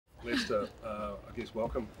Leicester, I guess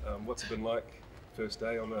welcome. What's it been like first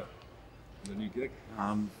day on the new gig?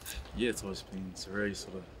 Yeah, it's always been very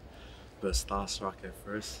sort of bit of starstruck at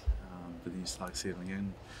first, but then you start settling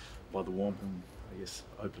in by the warmth and I guess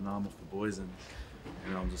open arm of the boys, and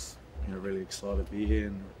I'm just really excited to be here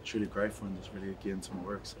and truly grateful and just really get into my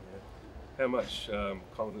work. So yeah. How much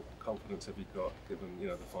confidence have you got given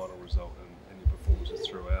the final result and your performances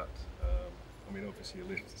throughout? I mean, obviously you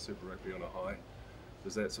left Super Rugby on a high.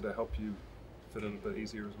 Does that sort of help you fit in a bit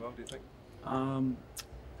easier as well, do you think?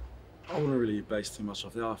 I wouldn't really base too much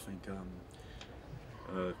off that. I think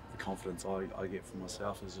the confidence I get from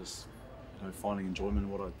myself is just finding enjoyment in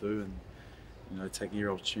what I do and taking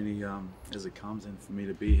your opportunity as it comes, and for me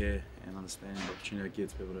to be here and understanding the opportunity I get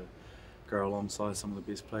to be able to grow alongside some of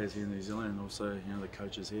the best players here in New Zealand, and also the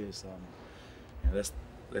coaches here. So that's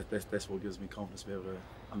what gives me confidence to be able to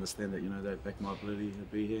understand that they back my ability to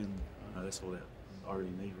be here, and that's all that I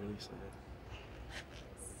really need, really. So yeah.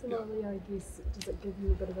 Similarly, I guess, does it give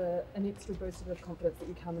you a bit of an extra boost of confidence that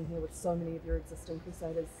you come in here with so many of your existing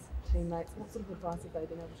Crusaders teammates? What sort of advice have they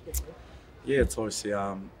been able to give you? Yeah, it's obviously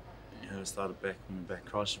it started back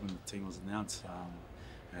Christchurch when the team was announced.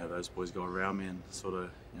 Those boys got around me and sort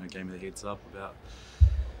of gave me the heads up about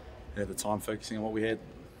at the time focusing on what we had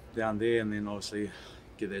down there, and then obviously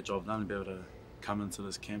get that job done and be able to come into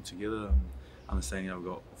this camp together. Understanding I've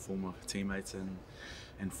got former teammates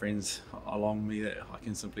and friends along me that I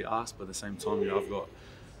can simply ask, but at the same time I've got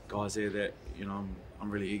guys there that I'm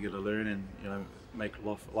really eager to learn and make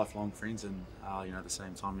lifelong friends, and at the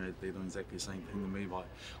same time they're doing exactly the same thing to me by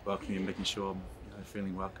welcoming and making sure I'm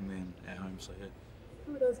feeling welcome then at home. So yeah.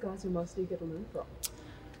 Who are those guys you're most eager to learn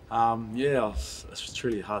from? Yeah, it's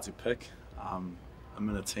truly hard to pick. I'm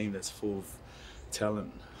in a team that's full of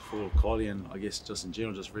talent, full of quality, and I guess just in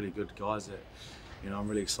general just really good guys that I'm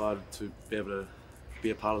really excited to be able to be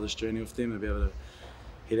a part of this journey with them and be able to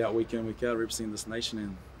head out week in, week out, represent this nation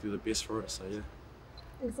and do the best for it. So yeah.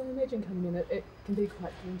 And so I imagine coming in, it can be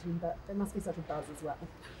quite daunting, but there must be such a buzz as well.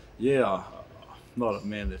 Yeah, I'm not a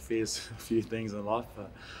man that fears a few things in life, but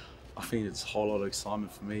I think it's a whole lot of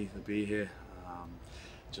excitement for me to be here.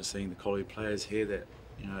 Just seeing the quality players here that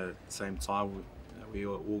at the same time we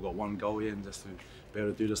all got one goal here, and just to be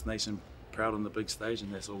able to do this nation proud on the big stage,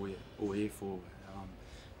 and that's all we're here for.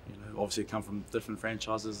 Obviously come from different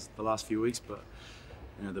franchises the last few weeks, but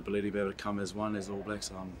the ability to be able to come as one as All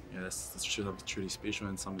Blacks, that's truly special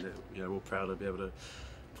and something that we're proud to be able to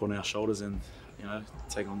put on our shoulders and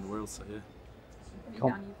take on the world. So yeah. Have you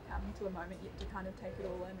found you've come to a moment yet to kind of take it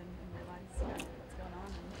all in and realise what's going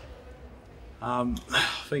on?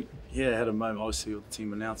 I think I had a moment obviously with the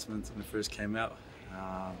team announcements when it first came out.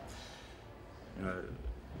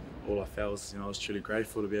 All I felt was I was truly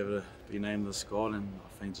grateful to be able to be named the squad, and I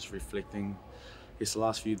think just reflecting the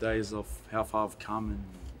last few days of how far I've come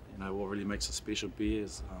and what really makes it special to be here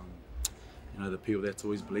is the people that's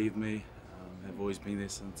always believed me, have always been there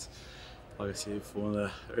since, like I said, for one of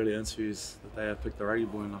the early interviews, the day I picked the rugby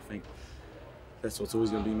ball, and I think that's what's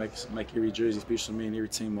always going to be make every jersey special to me and every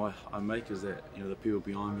team I make, is that the people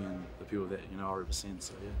behind me and the people that I represent.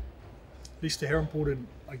 So yeah. Leicester, how important,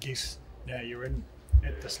 I guess, now you're in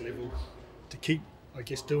at this level, to keep, I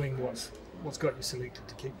guess, doing what's got you selected,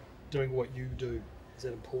 to keep doing what you do? Is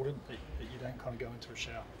that important that you don't kind of go into a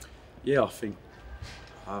shower? Yeah, I think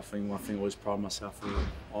one thing I always pride myself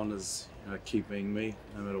on is keep being me,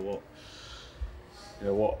 no matter what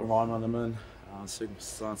environment I'm in,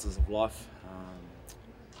 circumstances of life.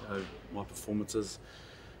 My performances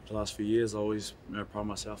the last few years, I always pride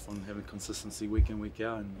myself on having consistency week in, week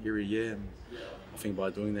out, and every year. And I think by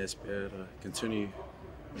doing that, be able to continue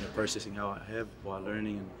processing how I have by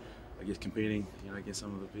learning and I guess competing against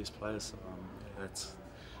some of the best players.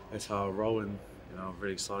 That's how I roll, and I'm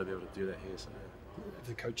really excited to be able to do that here. So Have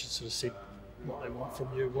the coaches sort of said what they want from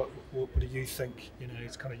you? What do you think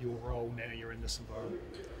is kind of your role now you're in this environment?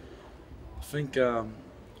 I think there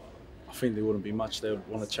wouldn't be much they would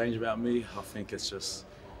want to change about me. I think it's just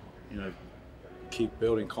keep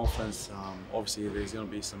building confidence. Obviously there's going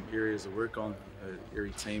to be some areas to work on.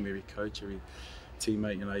 Every team, every coach, every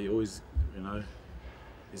teammate, you always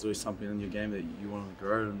there's always something in your game that you want to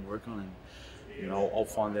grow and work on, and I'll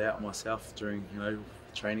find that out myself during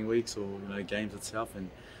training weeks or games itself, and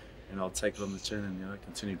I'll take it on the chin and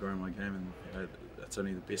continue growing my game, and that's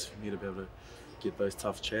only the best for me to be able to get those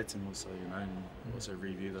tough chats and also and also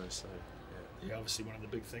review those. So yeah, obviously one of the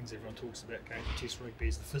big things everyone talks about going to Test rugby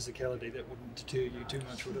is the physicality. That wouldn't deter you too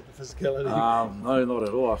much, would it? The physicality? No, not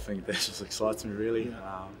at all. I think that just excites me really.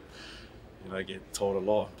 I get told a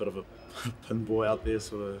lot, a bit of a pinball out there,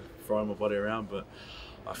 sort of throwing my body around, but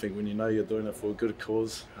I think when you know you're doing it for a good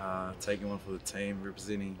cause, taking one for the team,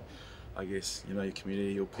 representing, I guess, you know, your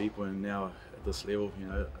community, your people, and now at this level, you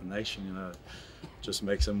know, a nation, you know, just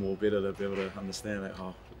makes it more better to be able to understand that,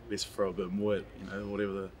 oh, let's throw a bit more at, you know,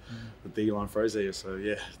 whatever the D-line throws at you. So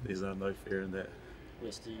yeah, there's no fear in that.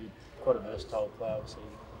 Leicester, you're quite a versatile player, obviously,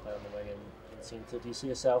 you play on the wing and centre. Do you see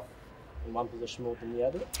yourself in one position more than the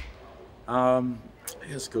other?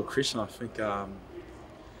 Yeah, it's a good question. I think like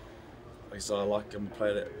I like I'm a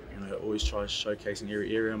player that, you know, always tries showcasing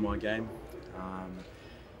every area in my game.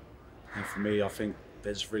 And for me, I think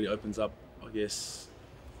that just really opens up, I guess,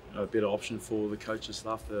 you know, a better option for the coaching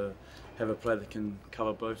staff to have a player that can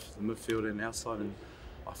cover both the midfield and outside. And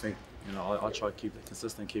I think, you know, I try to keep that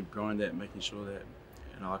consistent, keep growing that, making sure that,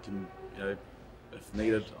 you know, I can, you know, if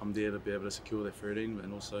needed, I'm there to be able to secure that 13,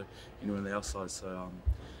 and also, you know, on the outside. So,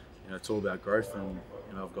 you know, it's all about growth, and,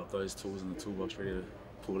 you know, I've got those tools in the toolbox ready to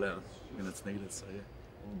pull out when it's needed. So yeah.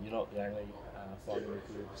 And you're not the only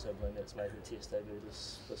Fainga'anuku sibling that's making a test debut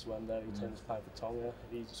this window. Your team's playing for Tonga. Have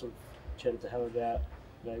you sort of chatted to him about,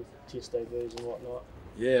 you know, test debuts and whatnot?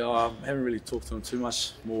 Yeah, I haven't really talked to him too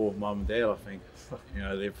much. More mum and dad, I think. You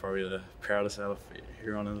know, they're probably the proudest out of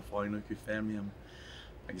everyone in the Fainga'anuku family.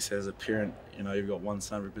 I guess as a parent, you know, you've got one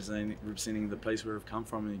son representing the place where we've come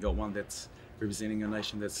from, and you've got one that's representing a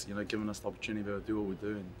nation that's, you know, given us the opportunity to be able to do what we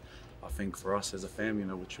do. And I think for us as a family, you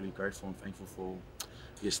know, we're truly grateful and thankful for,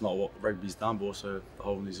 I guess, not what rugby's done, but also the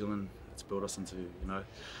whole New Zealand. It's built us into, you know,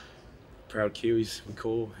 proud Kiwis, we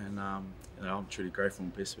call, and you know, I'm truly grateful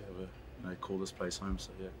and blessed to be able to, you know, call this place home.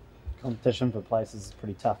 So yeah. Competition for places is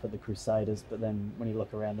pretty tough at the Crusaders, but then when you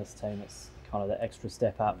look around this team, it's kind of the extra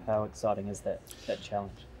step up. How exciting is that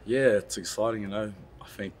challenge? Yeah, it's exciting. You know, I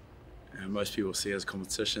think, you know, most people see it as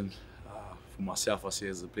competition. For myself, I see it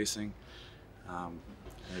as a blessing. You know,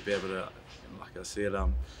 be able to, like I said,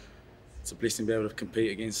 it's a blessing to be able to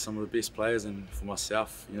compete against some of the best players. And for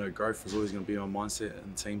myself, you know, growth is always going to be my mindset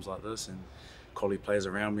in teams like this, and quality players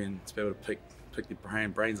around me, and to be able to pick their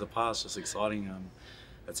brains apart. It's just exciting.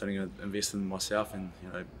 It's only going to invest in myself and, you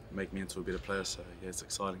know, make me into a better player. So yeah, it's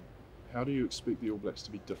exciting. How do you expect the All Blacks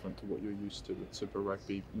to be different to what you're used to with Super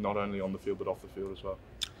Rugby, not only on the field but off the field as well?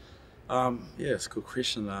 Yeah, it's a good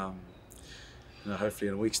question. You know, hopefully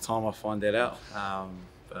in a week's time I find that out.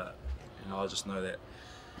 But you know, I just know that,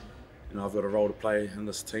 you know, I've got a role to play in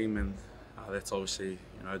this team, and that's obviously,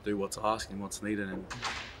 you know, do what's asked and what's needed, and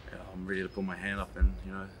you know, I'm ready to put my hand up and,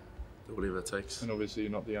 you know, do whatever it takes. And obviously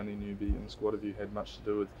you're not the only newbie in the squad. Have you had much to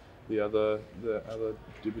do with the other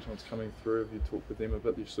debutants coming through? Have you talked with them a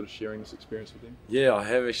bit? You're sort of sharing this experience with them? Yeah, I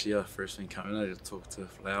have actually. First thing coming in, I just talked to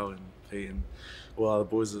Flau and Pete and all other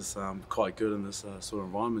boys. Is quite good in this sort of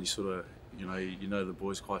environment. You know the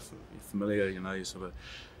boys quite familiar. You know, you sort of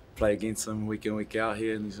play against them week in, week out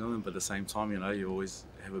here in New Zealand, but at the same time, you know, you always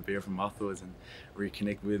have a beer from afterwards and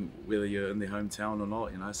reconnect with whether you're in their hometown or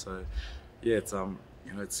not. You know, so yeah, it's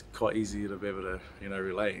you know, it's quite easy to be able to, you know,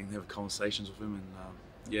 relate and have conversations with them,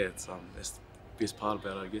 and yeah, it's that's the best part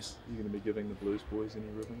about it, I guess. Are you going to be giving the Blues boys any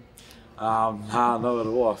ribbon? Nah, not at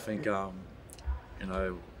all. I think you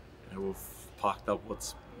know, we've parked up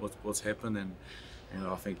what's happened, and you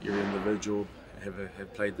know, I think every individual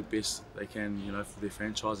have played the best they can, you know, for their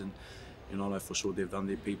franchise, and you know, I know for sure they've done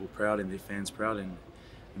their people proud and their fans proud, and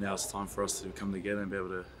now it's time for us to come together and be able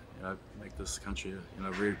to, you know, make this country a, you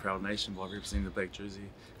know, very proud nation by representing the black jersey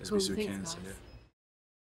as best we can. So yeah.